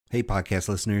Hey, podcast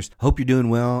listeners. Hope you're doing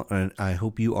well, and I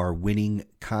hope you are winning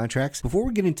contracts. Before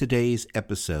we get into today's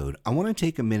episode, I want to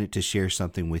take a minute to share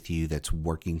something with you that's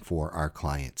working for our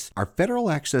clients. Our Federal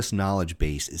Access knowledge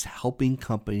base is helping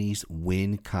companies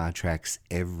win contracts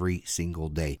every single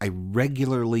day. I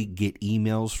regularly get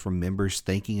emails from members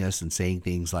thanking us and saying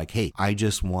things like, hey, I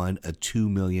just won a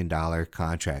 $2 million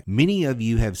contract. Many of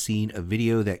you have seen a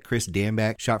video that Chris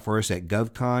Danback shot for us at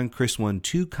GovCon. Chris won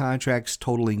 2 contracts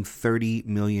totaling $30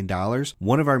 million.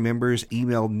 One of our members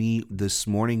emailed me this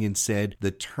morning and said, the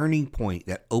turning point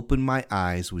that opened my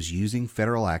eyes was using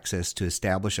Federal Access to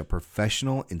establish a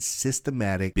professional and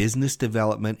systematic business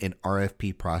development and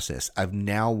RFP process. I've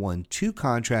now won 2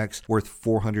 contracts worth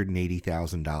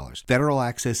 $480,000. Federal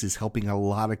Access is helping a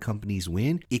lot of companies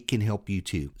win. It can help you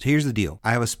too. So here's the deal.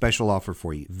 I have a special offer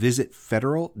for you. Visit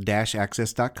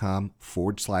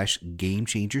federal-access.com/game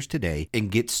changers today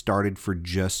and get started for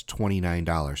just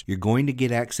 $29. You're going to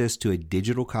get access to a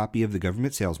digital copy of the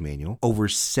Government Sales Manual, over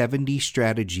 70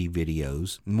 strategy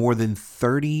videos, more than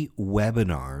 30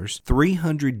 webinars,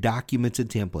 300 documents and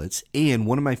templates, and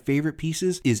one of my favorite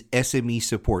pieces is SME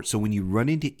support. So when you run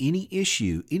into any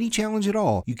issue, any challenge at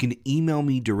all, you can email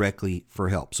me directly for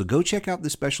help. So go check out the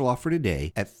special offer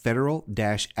today at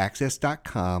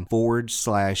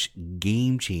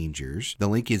federal-access.com/game changers. The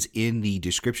link is in the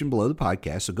description below the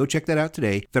podcast. So go check that out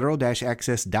today,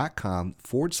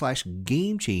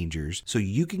 federal-access.com/game changers, so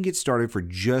you can get started for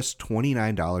just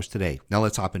 $29 today. Now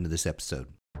let's hop into this episode.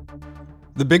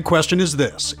 The big question is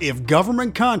this: if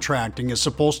government contracting is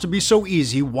supposed to be so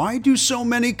easy, why do so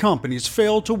many companies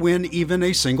fail to win even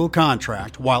a single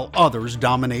contract while others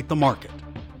dominate the market?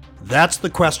 That's the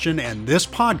question, and this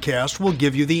podcast will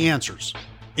give you the answers.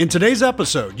 In today's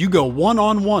episode, you go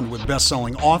one-on-one with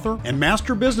best-selling author and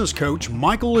master business coach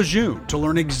Michael Lejeune to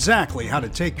learn exactly how to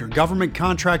take your government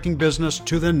contracting business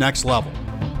to the next level.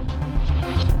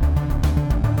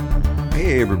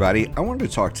 Hey everybody, I wanted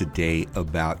to talk today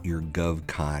about your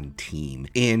GovCon team.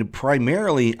 And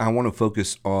primarily, I want to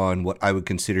focus on what I would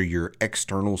consider your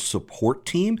external support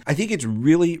team. I think it's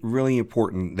really, really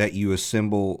important that you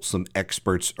assemble some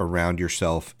experts around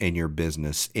yourself and your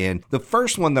business. And the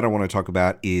first one that I want to talk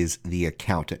about is the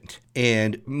accountant.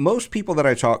 And most people that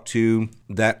I talk to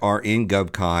that are in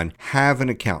GovCon have an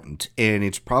accountant, and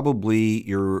it's probably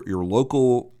your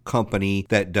local company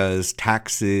that does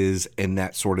taxes and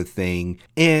that sort of thing.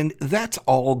 And that's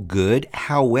all good.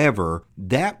 However,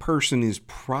 that person is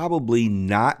probably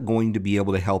not going to be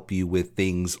able to help you with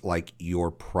things like your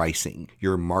pricing,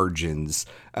 your margins,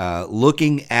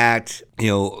 looking at,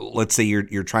 let's say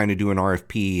you're trying to do an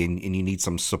RFP and you need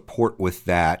some support with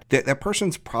that. That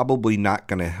person's probably not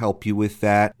going to help you with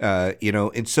that,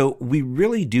 and so we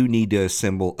really do need to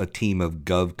assemble a team of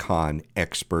GovCon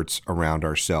experts around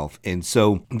ourselves. And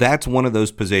so that's one of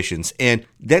those positions. And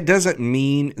that doesn't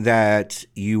mean that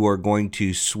you are going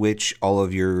to switch all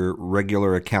of your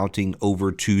regular accounting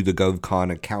over to the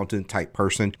GovCon accountant type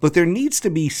person, but there needs to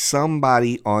be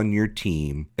somebody on your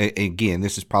team. Again,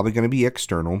 this is probably going to be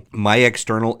external. My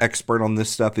external expert on this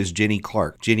stuff is Jenny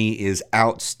Clark. Jenny is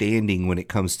outstanding when it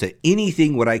comes to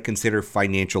anything what I consider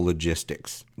financial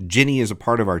logistics. Jenny is a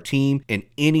part of our team, and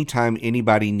anytime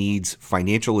anybody needs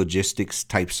financial logistics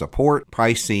type support,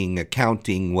 pricing,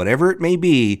 accounting, whatever it may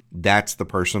be, that's the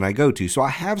person I go to. So I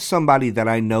have somebody that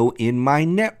I know in my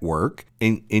network.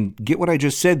 And get what I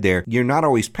just said there. You're not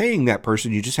always paying that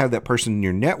person. You just have that person in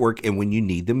your network. And when you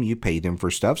need them, you pay them for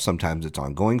stuff. Sometimes it's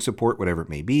ongoing support, whatever it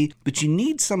may be. But you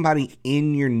need somebody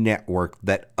in your network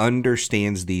that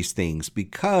understands these things,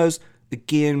 because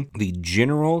again, the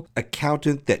general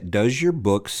accountant that does your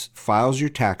books, files your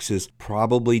taxes,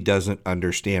 probably doesn't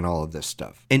understand all of this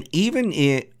stuff. And even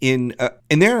and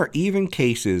there are even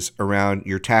cases around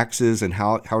your taxes and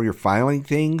how you're filing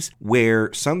things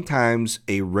where sometimes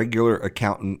a regular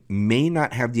accountant may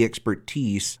not have the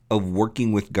expertise of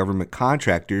working with government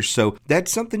contractors. So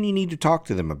that's something you need to talk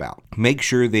to them about. Make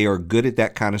sure they are good at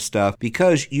that kind of stuff,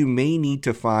 because you may need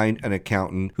to find an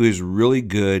accountant who is really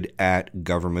good at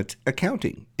government accounting.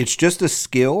 It's just a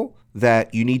skill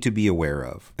that you need to be aware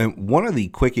of. And one of the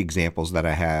quick examples that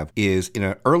I have is in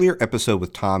an earlier episode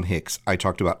with Tom Hicks, I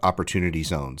talked about opportunity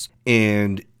zones.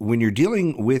 And when you're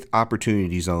dealing with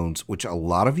opportunity zones, which a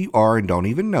lot of you are and don't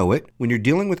even know it, when you're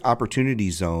dealing with opportunity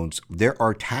zones, there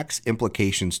are tax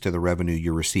implications to the revenue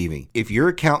you're receiving. If your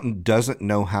accountant doesn't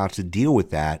know how to deal with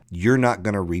that, you're not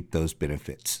going to reap those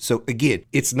benefits. So again,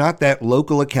 it's not that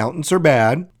local accountants are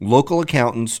bad. Local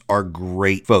accountants are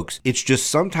great folks. It's just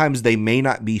sometimes they may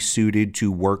not be suited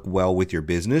to work well with your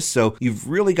business. So you've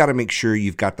really got to make sure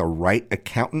you've got the right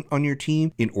accountant on your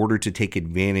team in order to take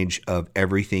advantage of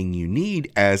everything you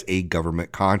need as as a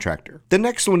government contractor. The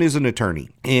next one is an attorney.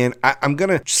 And I'm going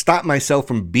to stop myself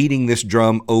from beating this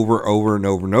drum over and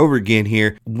over again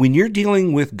here. When you're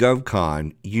dealing with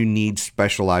GovCon, you need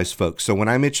specialized folks. So when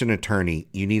I mention attorney,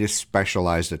 you need a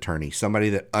specialized attorney, somebody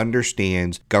that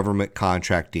understands government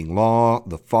contracting law,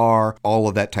 the FAR, all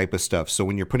of that type of stuff. So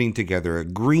when you're putting together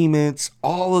agreements,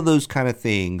 all of those kind of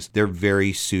things, they're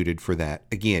very suited for that.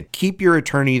 Again, keep your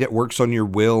attorney that works on your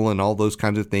will and all those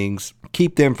kinds of things.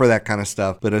 Keep them for that kind of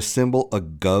stuff, but assemble a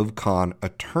GovCon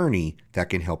attorney that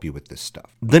can help you with this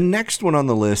stuff. The next one on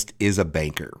the list is a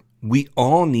banker. We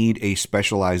all need a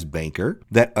specialized banker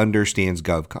that understands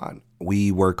GovCon.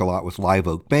 We work a lot with Live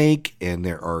Oak Bank, and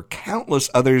there are countless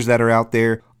others that are out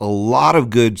there. A lot of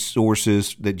good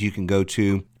sources that you can go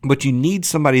to, but you need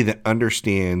somebody that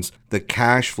understands the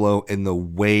cash flow and the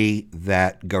way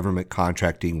that government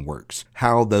contracting works,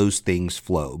 how those things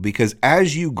flow. Because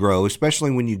as you grow,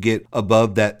 especially when you get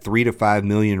above that 3 to 5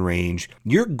 million range,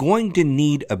 you're going to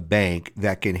need a bank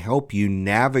that can help you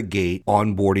navigate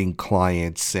onboarding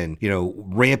clients and,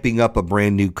 ramping up a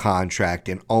brand new contract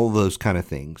and all those kind of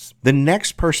things. The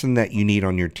next person that you need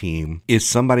on your team is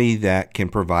somebody that can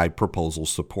provide proposal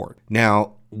support.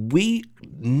 Now, we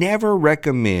never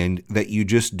recommend that you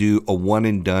just do a one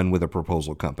and done with a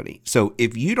proposal company. So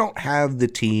if you don't have the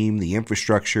team, the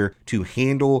infrastructure to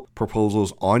handle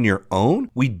proposals on your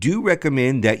own, we do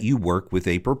recommend that you work with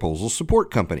a proposal support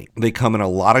company. They come in a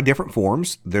lot of different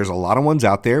forms. There's a lot of ones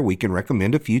out there. We can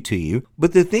recommend a few to you.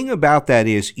 But the thing about that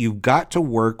is you've got to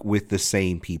work with the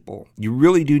same people. You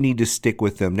really do need to stick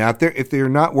with them. Now, if they're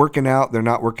not working out, they're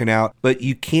not working out, but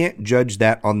you can't judge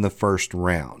that on the first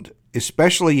round.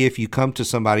 Especially if you come to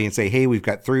somebody and say, hey, we've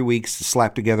got 3 weeks to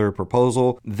slap together a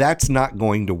proposal, that's not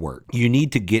going to work. You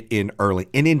need to get in early.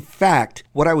 And in fact,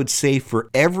 what I would say for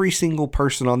every single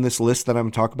person on this list that I'm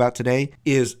talking about today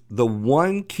is the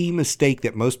one key mistake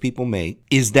that most people make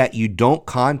is that you don't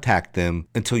contact them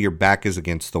until your back is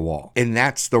against the wall. And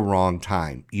that's the wrong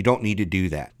time. You don't need to do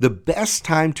that. The best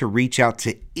time to reach out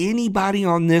to anybody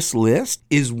on this list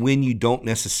is when you don't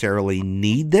necessarily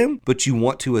need them, but you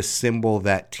want to assemble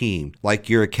that team, like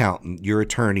your accountant, your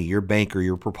attorney, your banker,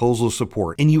 your proposal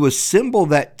support, and you assemble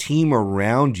that team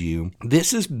around you.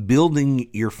 This is building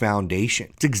your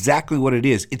foundation. It's exactly what it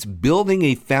is. It's building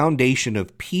a foundation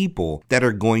of people that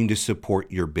are going to support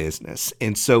your business.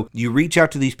 And so you reach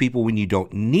out to these people when you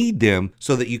don't need them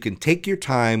so that you can take your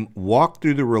time, walk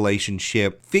through the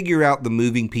relationship, figure out the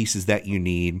moving pieces that you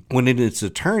need. When it's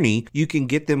attorney, you can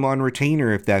get them on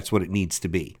retainer if that's what it needs to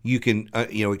be. You can,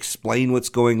 explain what's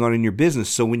going on in your business.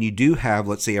 So when you do have,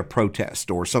 let's say, a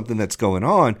protest or something that's going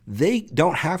on, they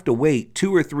don't have to wait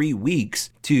 2 or 3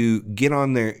 weeks to get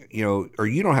on their, or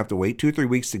you don't have to wait 2 or 3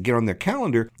 weeks to get on their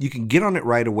calendar. You can get on it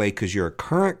right away because you're a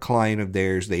current client of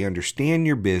theirs. They understand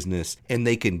your business and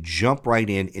they can jump right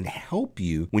in and help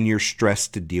you when you're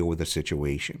stressed to deal with a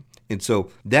situation. And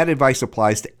so that advice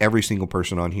applies to every single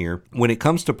person on here. When it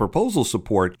comes to proposal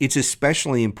support, it's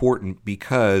especially important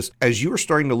because as you are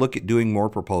starting to look at doing more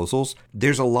proposals,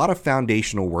 there's a lot of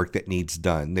foundational work that needs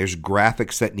done. There's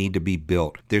graphics that need to be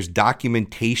built. There's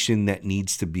documentation that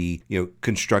needs to be,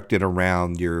 constructed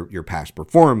around your past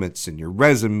performance and your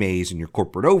resumes and your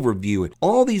corporate overview and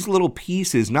all these little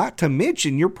pieces, not to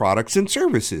mention your products and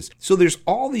services. So there's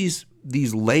all these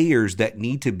layers that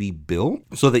need to be built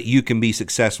so that you can be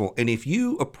successful. And if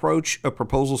you approach a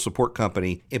proposal support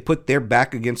company and put their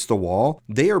back against the wall,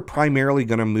 they are primarily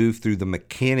going to move through the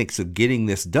mechanics of getting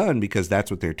this done because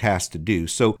that's what they're tasked to do.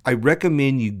 So I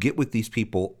recommend you get with these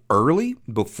people early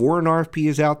before an RFP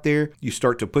is out there. You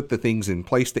start to put the things in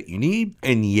place that you need.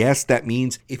 And yes, that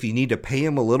means if you need to pay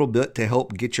them a little bit to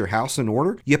help get your house in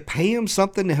order, you pay them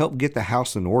something to help get the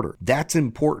house in order. That's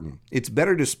important. It's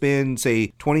better to spend,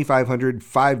 say, $2,500,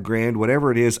 $5,000,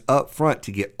 whatever it is up front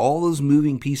to get all those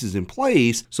moving pieces in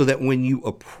place so that when you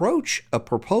approach a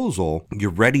proposal,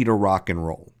 you're ready to rock and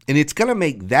roll. And it's going to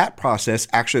make that process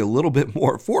actually a little bit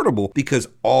more affordable because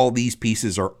all these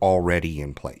pieces are already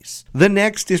in place. The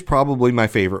next is probably my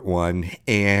favorite one,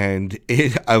 and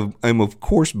I'm of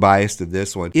course biased to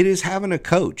this one. It is having a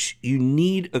coach. You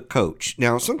need a coach.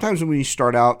 Now, sometimes when you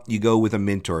start out, you go with a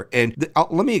mentor. And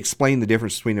let me explain the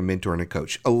difference between a mentor and a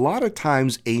coach. A lot of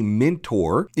times a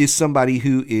mentor is somebody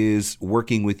who is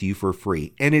working with you for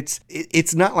free. And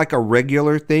it's not like a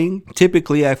regular thing.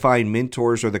 Typically, I find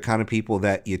mentors are the kind of people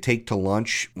that you take to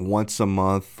lunch once a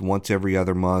month, once every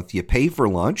other month. You pay for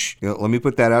lunch. Let me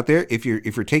put that out there. If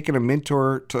you're taking a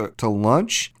mentor to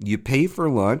lunch, you pay for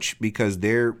lunch because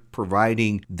they're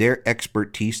providing their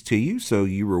expertise to you, so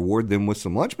you reward them with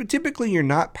some lunch, but typically you're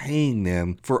not paying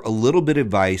them for a little bit of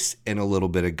advice and a little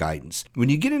bit of guidance. When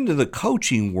you get into the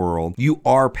coaching world, you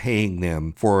are paying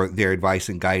them for their advice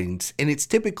and guidance, and it's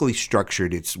typically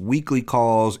structured. It's weekly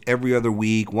calls, every other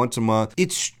week, once a month.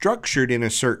 It's structured in a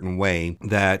certain way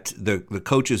that the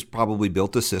coaches probably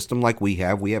built a system like we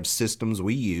have. We have systems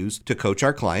we use to coach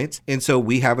our clients, and so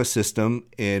we have a system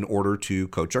in order to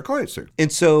coach our clients through.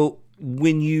 And so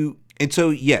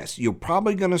yes, you're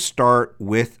probably going to start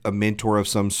with a mentor of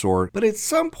some sort, but at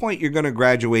some point you're going to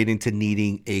graduate into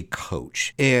needing a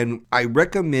coach. And I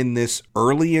recommend this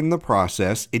early in the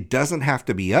process. It doesn't have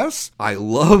to be us. I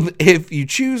love if you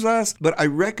choose us, but I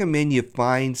recommend you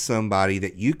find somebody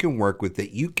that you can work with,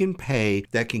 that you can pay,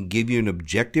 that can give you an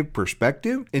objective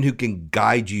perspective and who can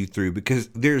guide you through, because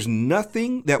there's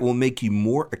nothing that will make you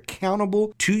more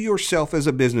accountable to yourself as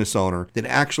a business owner than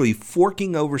actually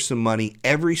forking over some money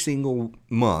every single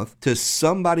month to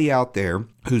somebody out there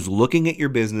who's looking at your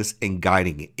business and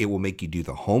guiding it. It will make you do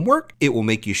the homework. It will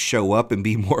make you show up and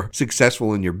be more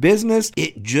successful in your business.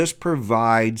 It just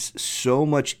provides so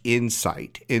much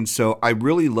insight. And so I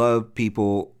really love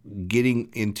people getting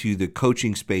into the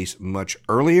coaching space much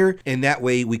earlier, and that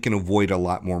way we can avoid a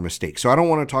lot more mistakes. So I don't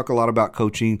want to talk a lot about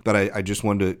coaching, but I just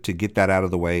wanted to get that out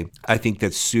of the way. I think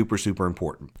that's super, super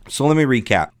important. So let me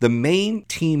recap. The main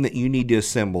team that you need to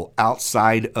assemble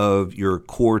outside of your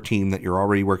core team that you're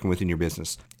already working with in your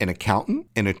business: an accountant,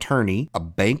 an attorney, a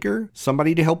banker,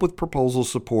 somebody to help with proposal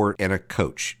support, and a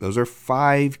coach. Those are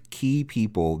 5 key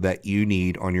people that you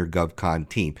need on your GovCon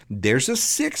team. There's a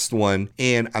 6th one,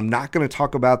 and I'm not going to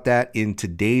talk about that in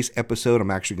today's episode. I'm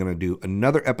actually going to do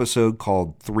another episode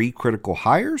called 3 Critical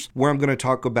Hires, where I'm going to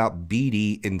talk about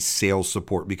BD and sales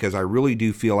support, because I really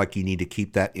do feel like you need to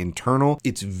keep that internal.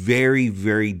 It's very,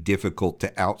 very difficult to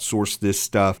outsource this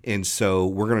stuff, and so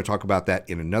we're going to talk about that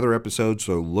in another episode,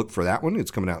 so look for that one. It's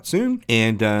coming out soon.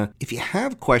 And if you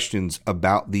have questions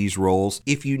about these roles,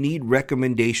 if you need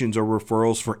recommendations or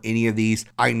referrals for any of these,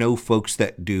 I know folks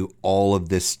that do all of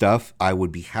this stuff. I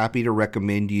would be happy to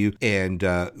recommend you and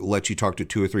let you talk to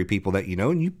 2 or 3 people that you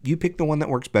know, and you pick the one that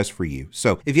works best for you.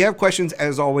 So if you have questions,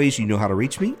 as always, you know how to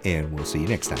reach me, and we'll see you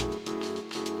next time.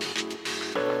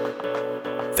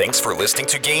 Thanks for listening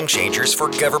to Game Changers for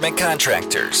Government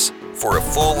Contractors. For a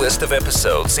full list of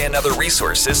episodes and other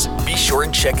resources, be sure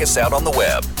and check us out on the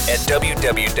web at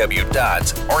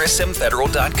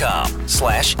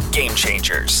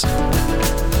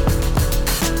www.rsmfederal.com/gamechangers.